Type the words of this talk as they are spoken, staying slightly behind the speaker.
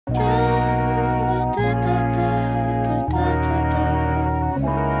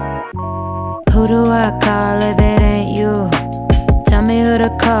who do I call if it ain't you? Tell me who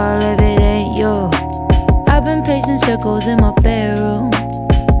to call if it ain't you. I've been pacing circles in my bedroom.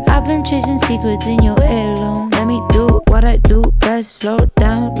 I've been chasing secrets in your heirloom. Let me do what I do best. Slow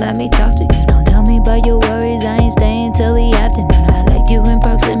down, let me talk to you. Don't tell me about your worries, I ain't staying till the afternoon. I liked you in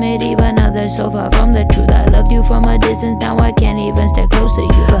proximity, but now they're so far from the truth. I loved you from a distance, now I can't even stay close to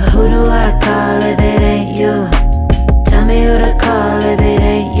you. But who do I call if it ain't you? Tell me who to call if it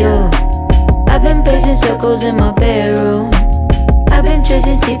ain't you. I've been pacing circles in my bedroom. I've been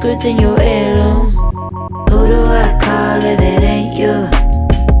chasing secrets in your heirlooms. Who do I call if it ain't you?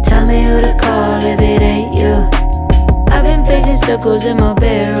 Tell me who to call if it ain't you. I've been pacing circles in my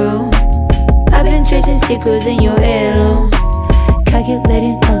bedroom. I've been chasing secrets in your heirlooms.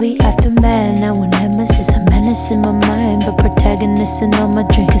 Calculating all the aftermath. Now a nemesis, a menace in my mind, but protagonist in all my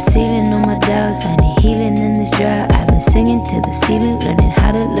dreams. Concealing all my doubts, I need healing in this drought. I've been singing to the ceiling, learning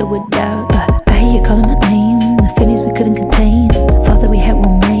how to live with doubt. I hear you calling my name, the feelings we couldn't contain. Faults that we had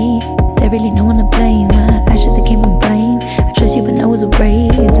were made, there's really no one to blame. I should have came from blame. I trust you, but I was afraid.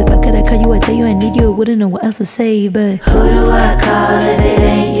 If I could, I'd call you, I'd tell you I need you. I wouldn't know what else to say, but who do I call if it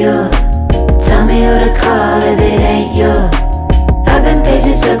ain't you? Tell me who to call if it ain't you. I've been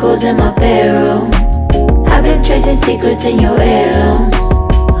pacing circles in my bedroom. I've been tracing secrets in your heirlooms.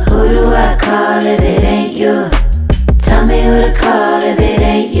 Who do I call if it ain't you? Tell me who to call if it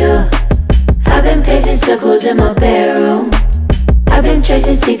ain't you. I've been pacing circles in my bedroom. I've been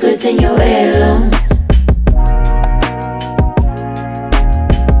tracing secrets in your heirlooms.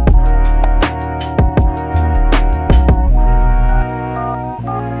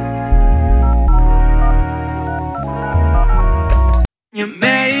 You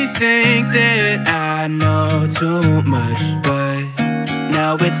may think that I know too much, but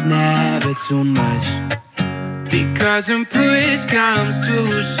no, it's never too much. Because when push comes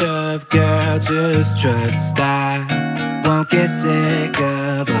to shove, girl, just trust I won't get sick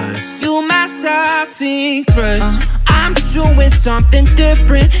of us. You my salty crush, I'm doing something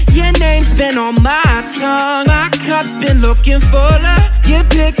different. Your name's been on my tongue, my cup's been looking fuller. You're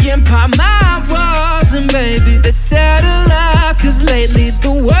picking apart my walls, and baby, let's settle up. Cause lately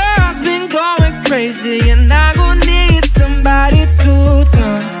the world's been going crazy, and I gon' need somebody to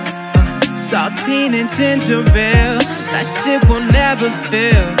talk. Saltine and ginger ale, that shit will never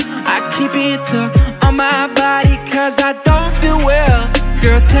fail. I keep it tucked on my body cause I don't feel well.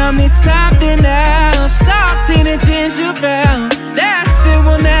 Girl, tell me something else. Saltine and ginger ale, that shit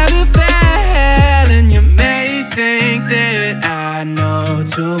will never fail. And you may think that I know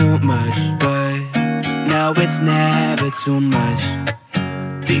too much, but no, it's never too much.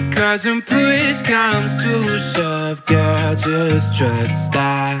 Because when push comes to shove, girl, just trust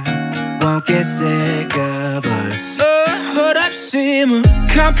I won't get sick of us. Hold up, shimmer,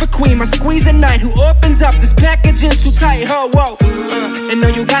 comfort queen, my squeeze at night. Who opens up this packaging's too tight, ho, whoa. And know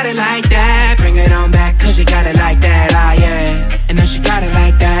you got it like that. Bring it on back, cause you got it like that, ah yeah. And know she got it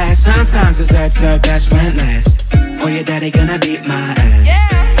like that. Sometimes desserts her best when last. Or your daddy gonna beat my ass.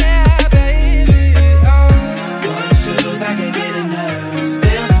 Yeah, baby, oh. One shoe if I can get enough.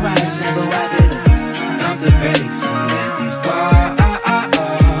 Spill twice, never wipe it up. Pump the brakes and let these walls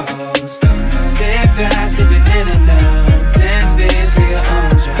sip fast if you're feeling numb. 10 spins for your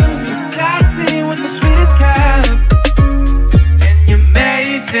own drum. You salty with the sweetest cup. And you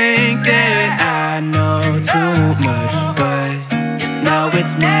may think that I know too much, but no,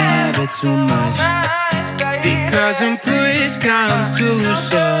 it's never too much. Because when push comes to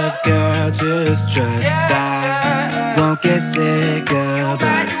shove, girl, just trust I won't get sick of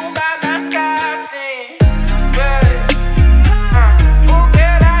us.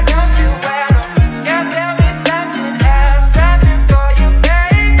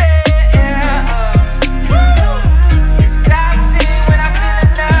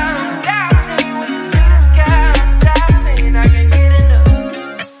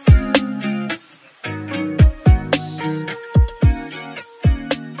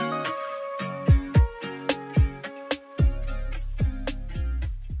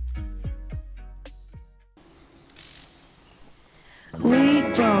 We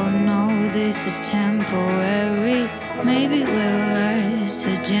both know this is temporary. Maybe we'll last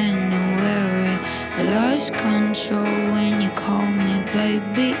till January. I lost control when you call me,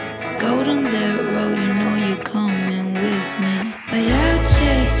 baby. If we go down that road, you know you're coming with me. But I'll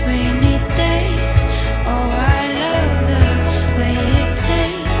chase rainy days. Oh, I love the way it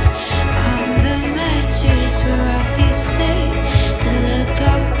tastes on the mattress where I feel safe. The look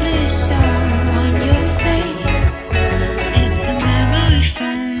of bliss on your face.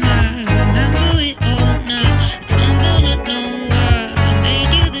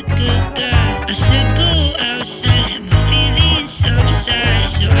 I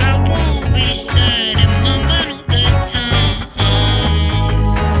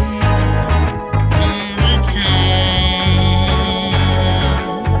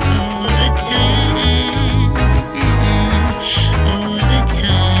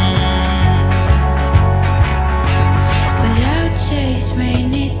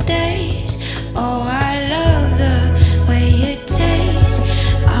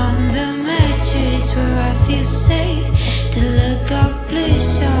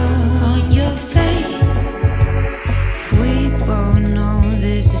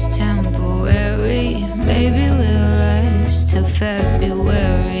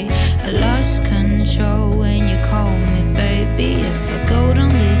February. I lost control when you call me baby. If I go down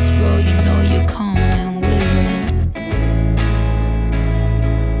this road, you know you're coming with me.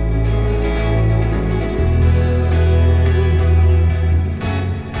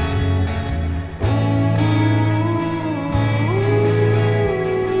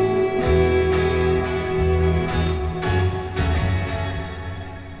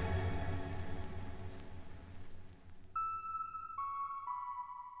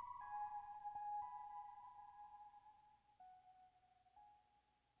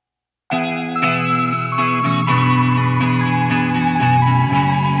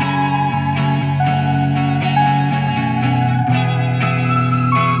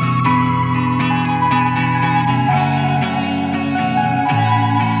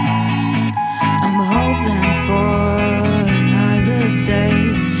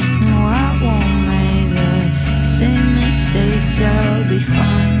 I'll be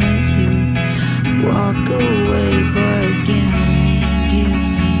fine if you walk away, but give me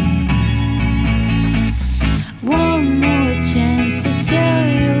one more chance to tell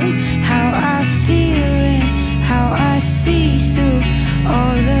you how I feel and how I see through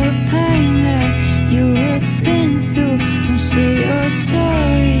all the pain that you have been through. Don't say you're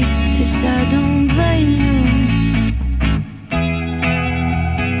sorry, 'cause I don't blame you.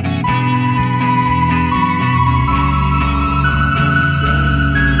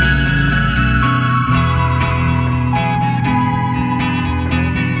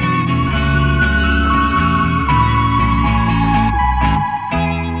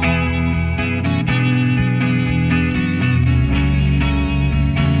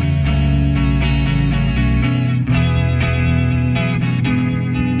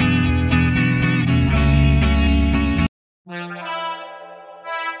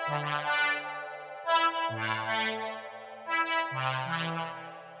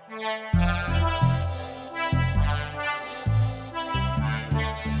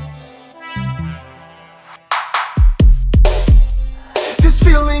 This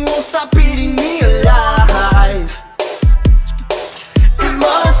feeling won't stop beating me alive. It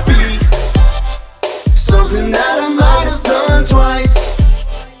must be something that I might have done twice.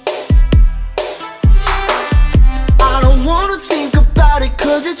 I don't wanna think about it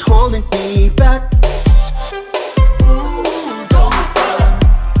 'cause it's holding me back.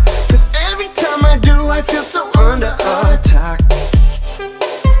 I feel so under attack.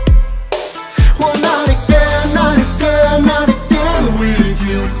 Well, not again, not again, not again with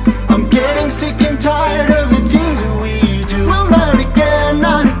you. I'm getting sick and tired of the things that we do. Well, not again,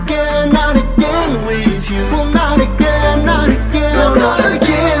 not again, not again with you. Well, not again, not again, no, not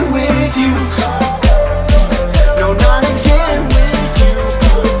again with you. No, not again with you.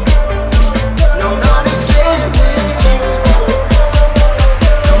 No, not again with you.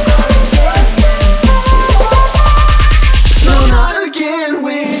 Again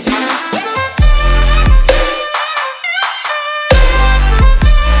with you.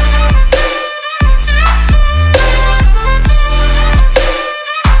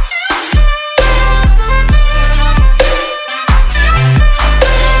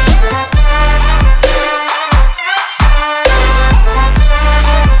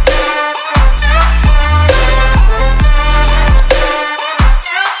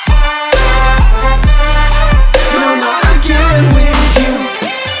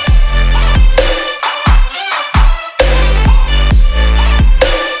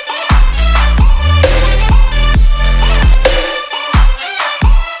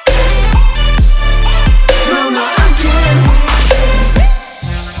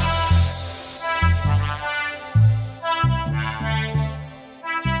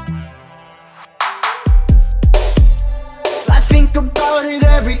 About it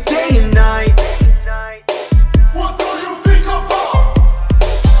every day and night. What do you think about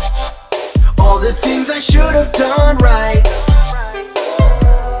all the things I should have done right?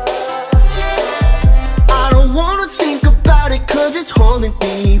 I don't wanna think about it 'cause it's holding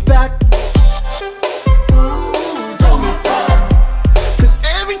me back. 'Cause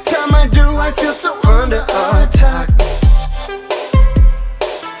every time I do, I feel so under attack.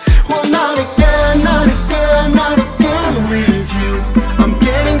 Well, not again, not again, not again with you. I'm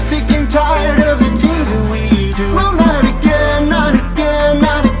getting sick and tired of the things that we do. Well, not again, not again,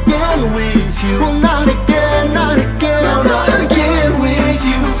 not again with you. Well, not again, not again, no, not again with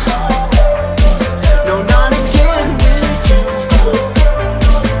you. No, not again with you.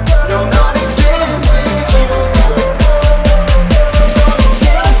 No,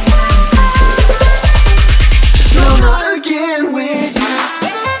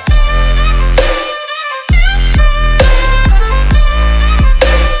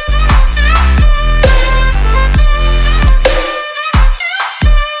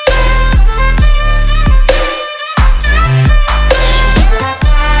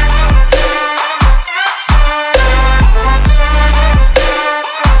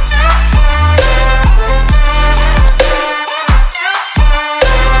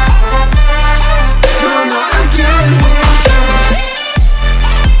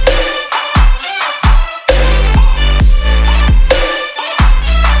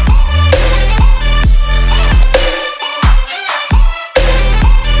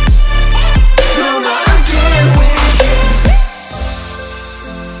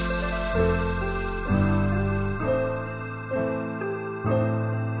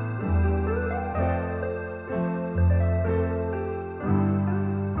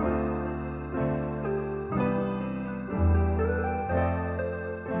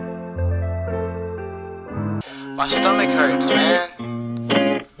 My stomach hurts, man.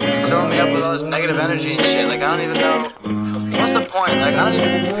 Filling me up with all this negative energy and shit. Like, I don't even know. What's the point? Like, I don't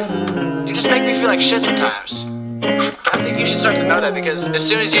even... You just make me feel like shit sometimes. I think you should start to know that, because as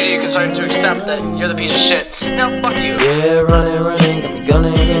soon as you do, you can start to accept that you're the piece of shit. Now, fuck you. Yeah, running, got me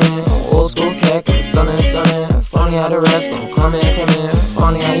gunning. Old school cat, got me stunning. Funny how the rest gon' come in.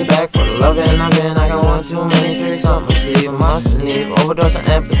 Funny how you back for the loving. I got one too many tricks up my sleeve. I mustn't leave. Overdose of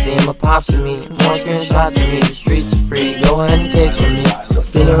empathy, my pops and me. More screenshots of me, the streets are free. Go ahead and take from me.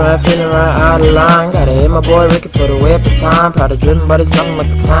 Feeling right, out of line. Gotta hit my boy Ricky for the way up the time. Proud of driven, but it's nothing but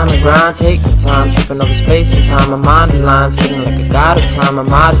the climb and grind. Take the time, tripping over space and time. I'm on the line, speaking like a god of time. I'm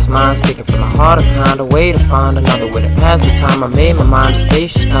modest mind, speaking from the heart of kind. A way to find another way to pass the time. I made my mind a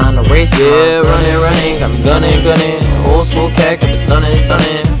station kind of race. Yeah, running, got me gunning. Old school cat, got me stunning.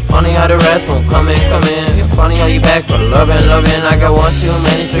 Funny how the rest won't come in. Funny how you back for the loving. I got one too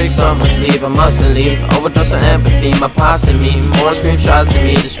many tricks on my sleeve. I mustn't leave. Overdose of empathy, my pops and me. More screenshots of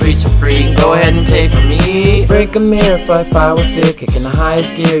me, the streets are free. Go ahead and take from me. Break a mirror, fight fire with fear. Kicking the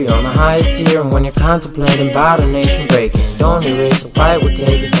highest gear, you're on the highest tier. And when you're contemplating about a nation breaking, don't erase a fight, we'll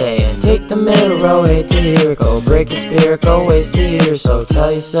take a stay. And take the middle row, hate to hear it. Go break your spirit, go waste a year. So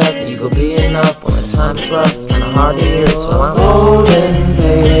tell yourself that you go be enough. When the time's rough, it's kinda hard to hear it. So I'm holding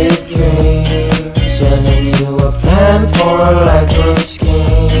big dreams, sending you a plan for a life of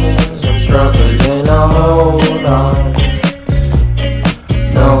schemes. I'm struggling to hold on,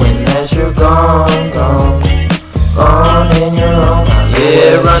 knowing that you're gone in your own time.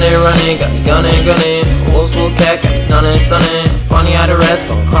 Yeah, running, got me gunning. Old school cat, got me stunning. Funny how the rest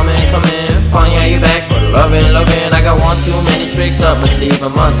gon' come in. Funny how you back for the loving. I got one too many tricks up my sleeve. I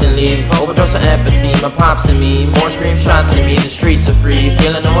mustn't leave. Overdose of empathy, my pops and me. More screenshots of me, the streets are free.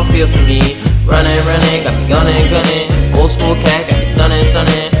 Feeling no one feel for me. Running, got me gunning. Old school cat, got me stunning.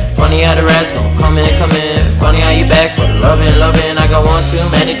 Funny how the rest gon' come in. Funny how you back for the loving. I got one too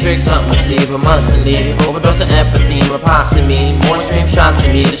many tricks up my sleeve. I mustn't leave. Overdose of empathy, my pops and me. More screenshots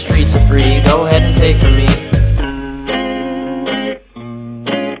of me, the streets are free. Go ahead and take from me.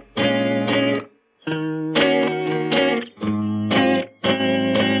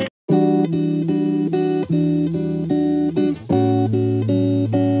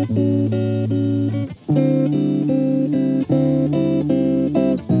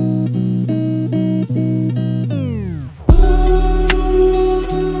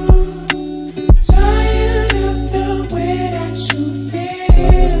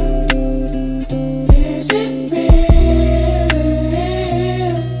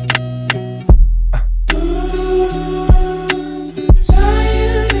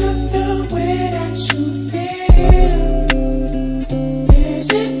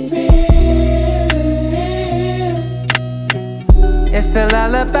 It's the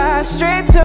lullaby straight to